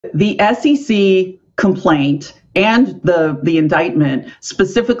The SEC complaint and the indictment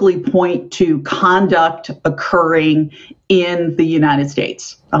specifically point to conduct occurring in the United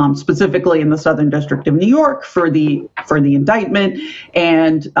States, specifically in the Southern District of New York for the indictment.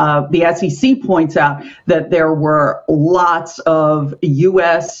 And the SEC points out that there were lots of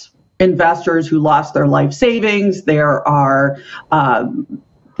U.S. investors who lost their life savings. There are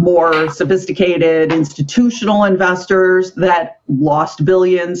more sophisticated institutional investors that lost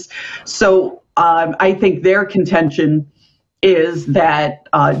billions. So I think their contention is that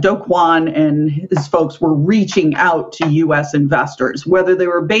Do Kwon and his folks were reaching out to U.S. investors, whether they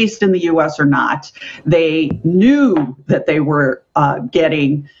were based in the U.S. or not. They knew that they were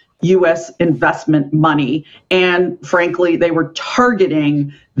getting U.S. investment money, and frankly, they were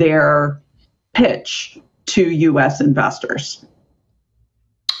targeting their pitch to U.S. investors.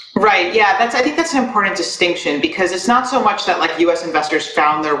 Right. Yeah, I think that's an important distinction, because it's not so much that like U.S. investors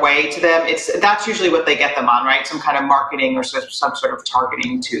found their way to them. That's usually what they get them on, right? Some kind of marketing or some sort of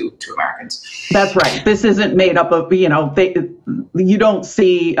targeting to Americans. That's right. This isn't made up of, you don't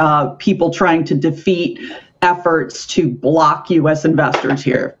see people trying to defeat efforts to block U.S. investors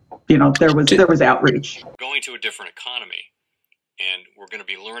here. There was outreach. Going to a different economy, and we're going to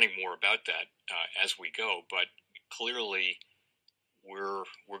be learning more about that as we go. But clearly, we're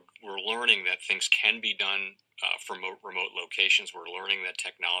learning that things can be done from remote locations. We're learning that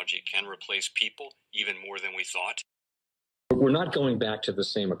technology can replace people even more than we thought. We're not going back to the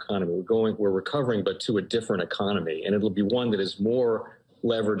same economy. We're recovering, but to a different economy, and it'll be one that is more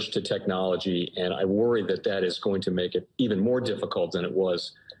leveraged to technology. And I worry that is going to make it even more difficult than it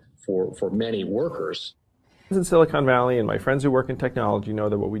was for many workers. In Silicon Valley, and my friends who work in technology know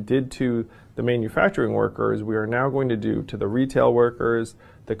that what we did to the manufacturing workers, we are now going to do to the retail workers,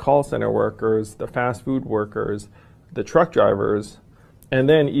 the call center workers, the fast food workers, the truck drivers, and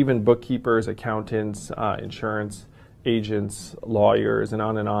then even bookkeepers, accountants, insurance agents, lawyers, and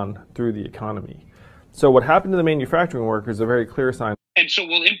on through the economy. So what happened to the manufacturing workers is a very clear sign. And so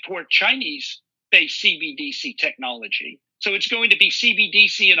we'll import Chinese-based CBDC technology. So it's going to be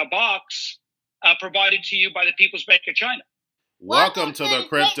CBDC in a box provided to you by the People's Bank of China. Welcome to the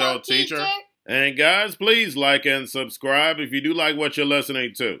Crypto Teacher. And guys, please like and subscribe if you do like what you're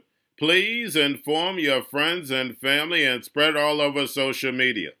listening to. Please inform your friends and family and spread it all over social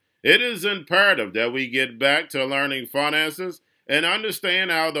media. It is imperative that we get back to learning finances and understand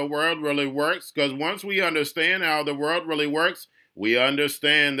how the world really works, because once we understand how the world really works, we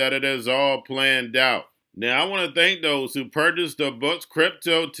understand that it is all planned out. Now, I want to thank those who purchased the books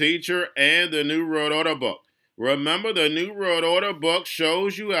Cryptoteacher and the New World Order book. Remember, the New World Order book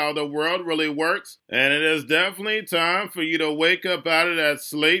shows you how the world really works, and it is definitely time for you to wake up out of that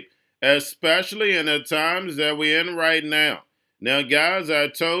sleep, especially in the times that we're in right now. Now, guys, I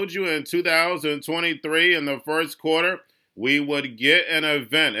told you in 2023 in the first quarter, we would get an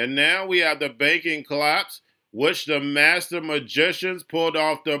event, and now we have the banking collapse, which the master magicians pulled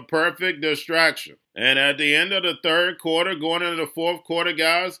off the perfect distraction. And at the end of the third quarter, going into the fourth quarter,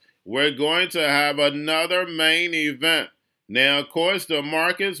 guys, we're going to have another main event. Now, of course, the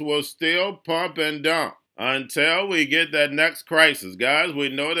markets will still pump and dump until we get that next crisis. Guys, we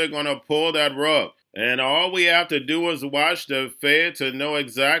know they're going to pull that rug. And all we have to do is watch the Fed to know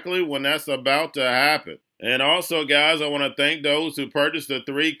exactly when that's about to happen. And also, guys, I want to thank those who purchased the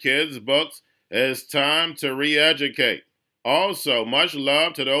 3 Kids books. It's time to re-educate. Also, much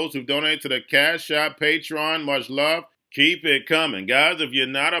love to those who donate to the Cash App, Patreon. Much love. Keep it coming. Guys, if you're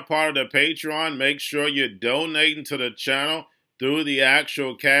not a part of the Patreon, make sure you're donating to the channel through the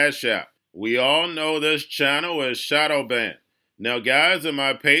actual Cash App. We all know this channel is shadow banned. Now, guys, in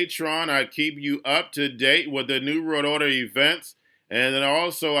my Patreon, I keep you up to date with the New World Order events, and then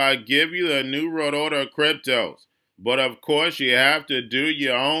also I give you the New World Order cryptos. But of course, you have to do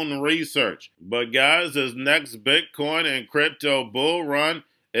your own research. But guys, this next Bitcoin and crypto bull run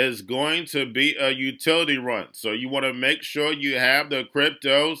is going to be a utility run. So you want to make sure you have the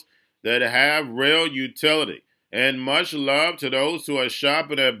cryptos that have real utility. And much love to those who are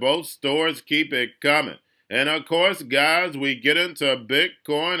shopping at both stores. Keep it coming. And of course, guys, we get into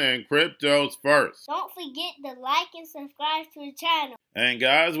Bitcoin and cryptos first. Don't forget to like and subscribe to the channel. And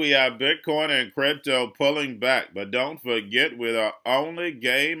guys, we have Bitcoin and crypto pulling back. But don't forget, we're the only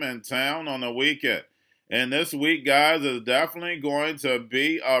game in town on the weekend. And this week, guys, is definitely going to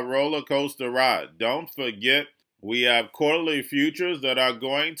be a roller coaster ride. Don't forget, we have quarterly futures that are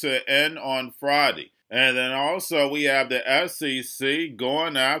going to end on Friday. And then also we have the SEC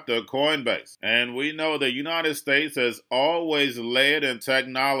going after Coinbase. And we know the United States has always led in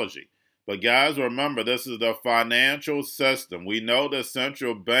technology. But guys, remember, this is the financial system. We know the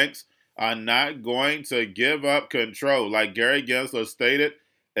central banks are not going to give up control. Like Gary Gensler stated,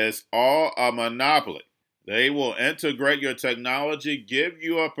 it's all a monopoly. They will integrate your technology, give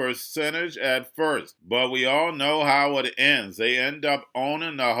you a percentage at first, but we all know how it ends. They end up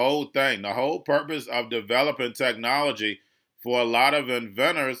owning the whole thing. The whole purpose of developing technology for a lot of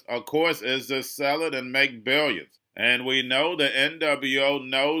inventors, of course, is to sell it and make billions. And we know the NWO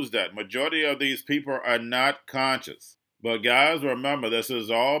knows that. Majority of these people are not conscious. But guys, remember, this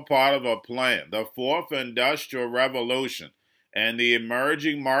is all part of a plan. The fourth industrial revolution and the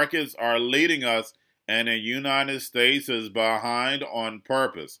emerging markets are leading us, and the United States is behind on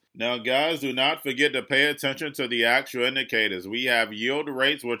purpose. Now, guys, do not forget to pay attention to the actual indicators. We have yield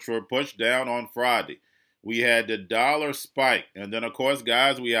rates, which were pushed down on Friday. We had the dollar spike. And then, of course,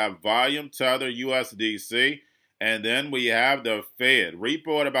 guys, we have volume tether USDC. And then we have the Fed.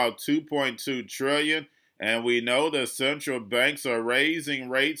 Repo at about 2.2 trillion. And we know the central banks are raising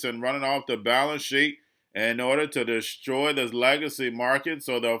rates and running off the balance sheet in order to destroy this legacy market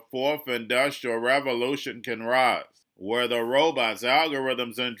so the fourth industrial revolution can rise, where the robots,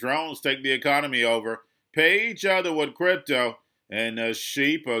 algorithms, and drones take the economy over, pay each other with crypto, and the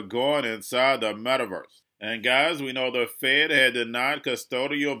sheep are going inside the metaverse. And guys, we know the Fed had denied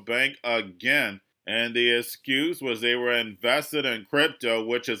custodial bank again, and the excuse was they were invested in crypto,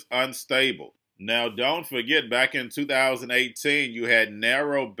 which is unstable. Now, don't forget, back in 2018, you had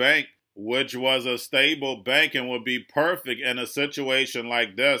Narrow Bank, which was a stable bank and would be perfect in a situation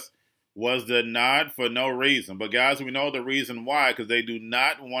like this, was denied for no reason. But guys, we know the reason why, because they do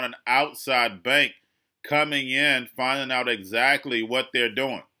not want an outside bank coming in, finding out exactly what they're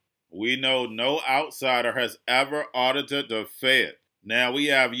doing. We know no outsider has ever audited the Fed. Now, we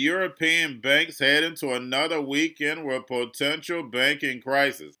have European banks heading to another weekend with potential banking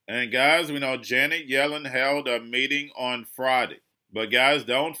crisis. And guys, we know Janet Yellen held a meeting on Friday. But guys,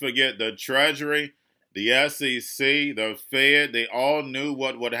 don't forget the Treasury, the SEC, the Fed, they all knew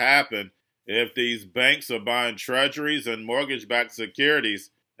what would happen if these banks are buying treasuries and mortgage-backed securities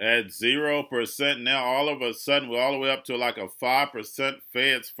at 0%. Now, all of a sudden, we're all the way up to like a 5%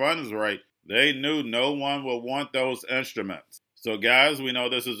 Fed's funds rate. They knew no one would want those instruments. So guys, we know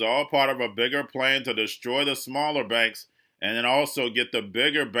this is all part of a bigger plan to destroy the smaller banks and then also get the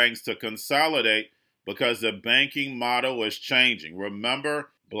bigger banks to consolidate because the banking model is changing. Remember,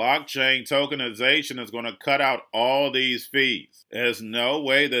 blockchain tokenization is going to cut out all these fees. There's no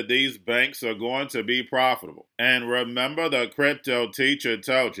way that these banks are going to be profitable. And remember, the crypto teacher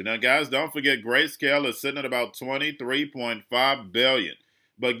told you. Now guys, don't forget Grayscale is sitting at about $23.5 billion.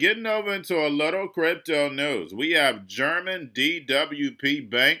 But getting over into a little crypto news, we have German DWP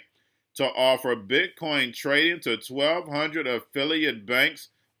Bank to offer Bitcoin trading to 1,200 affiliate banks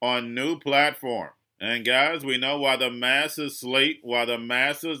on new platform. And guys, we know while the masses sleep, while the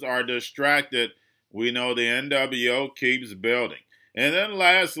masses are distracted, we know the NWO keeps building. And then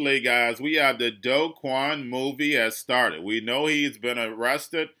lastly, guys, we have the Kwon movie has started. We know he's been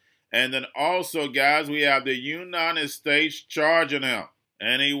arrested. And then also, guys, we have the United States charging him.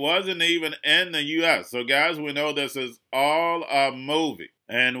 And he wasn't even in the U.S. So, guys, we know this is all a movie.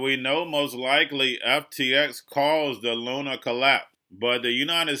 And we know most likely FTX caused the lunar collapse. But the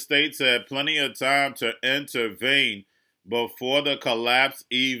United States had plenty of time to intervene before the collapse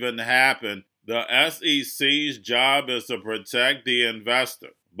even happened. The SEC's job is to protect the investor.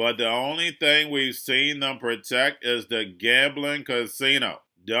 But the only thing we've seen them protect is the gambling casino.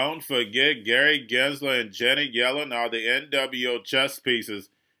 Don't forget, Gary Gensler and Janet Yellen are the NWO chess pieces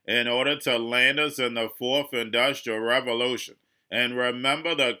in order to land us in the fourth industrial revolution. And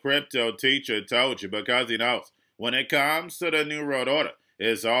remember, the crypto teacher told you, because he knows when it comes to the New World Order,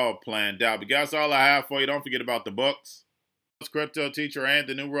 it's all planned out. But guys, all I have for you. Don't forget about the books. Crypto Teacher and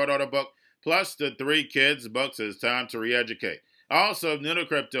the New World Order book, plus the 3 kids books. It's time to re-educate. Also, new to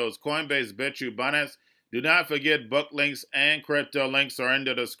cryptos, Coinbase, Bitrue, Binance. Do not forget book links and crypto links are in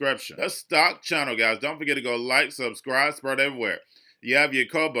the description. The stock channel, guys. Don't forget to go like, subscribe, spread everywhere. You have your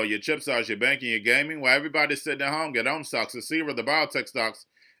Kobo, your chip stocks, your banking, your gaming. While everybody's sitting at home, get on stocks, the Seaver, the biotech stocks.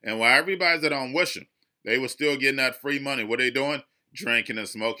 And while everybody's at home wishing they were still getting that free money, what are they doing? Drinking and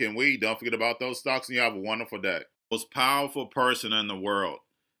smoking weed. Don't forget about those stocks, and you have a wonderful day. The most powerful person in the world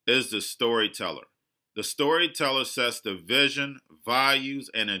is the storyteller. The storyteller sets the vision, values,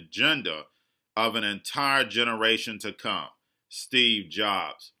 and agenda of an entire generation to come. Steve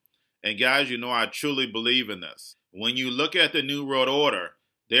Jobs. And guys, you know I truly believe in this. When you look at the New World Order,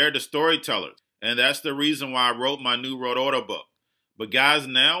 they're the storytellers. And that's the reason why I wrote my New World Order book. But guys,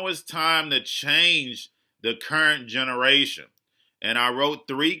 now it's time to change the current generation. And I wrote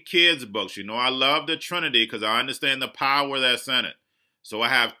 3 kids books. You know, I love the Trinity because I understand the power that's in it. So I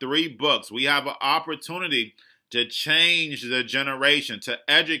have 3 books. We have an opportunity to change the generation, to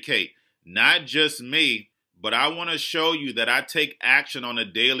educate, not just me, but I want to show you that I take action on a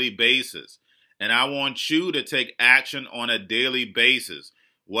daily basis. And I want you to take action on a daily basis.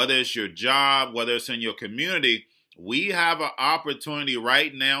 Whether it's your job, whether it's in your community, we have an opportunity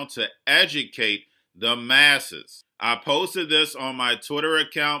right now to educate the masses. I posted this on my Twitter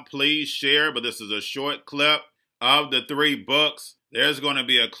account. Please share, but this is a short clip of the 3 books. There's going to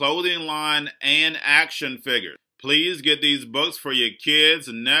be a clothing line and action figures. Please get these books for your kids,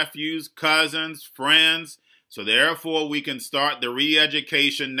 nephews, cousins, friends, so therefore we can start the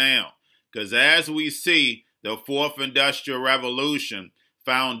re-education now. Because as we see, the 4th Industrial Revolution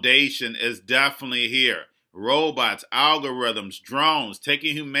foundation is definitely here. Robots, algorithms, drones,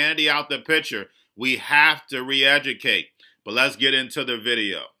 taking humanity out the picture. We have to re-educate. But let's get into the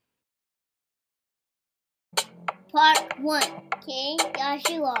video. Part 1. King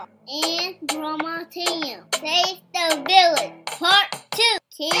Joshua and Grandma Tam save the village. Part 2.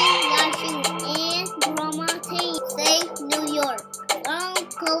 King Joshua and Grandma Tam save New York from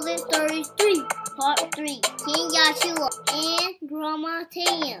COVID-33. Part 3. King Joshua and Grandma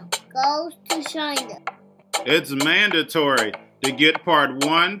Tam goes to China. It's mandatory to get part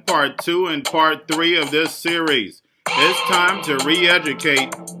 1, part 2, and part 3 of this series. It's time to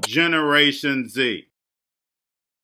re-educate Generation Z.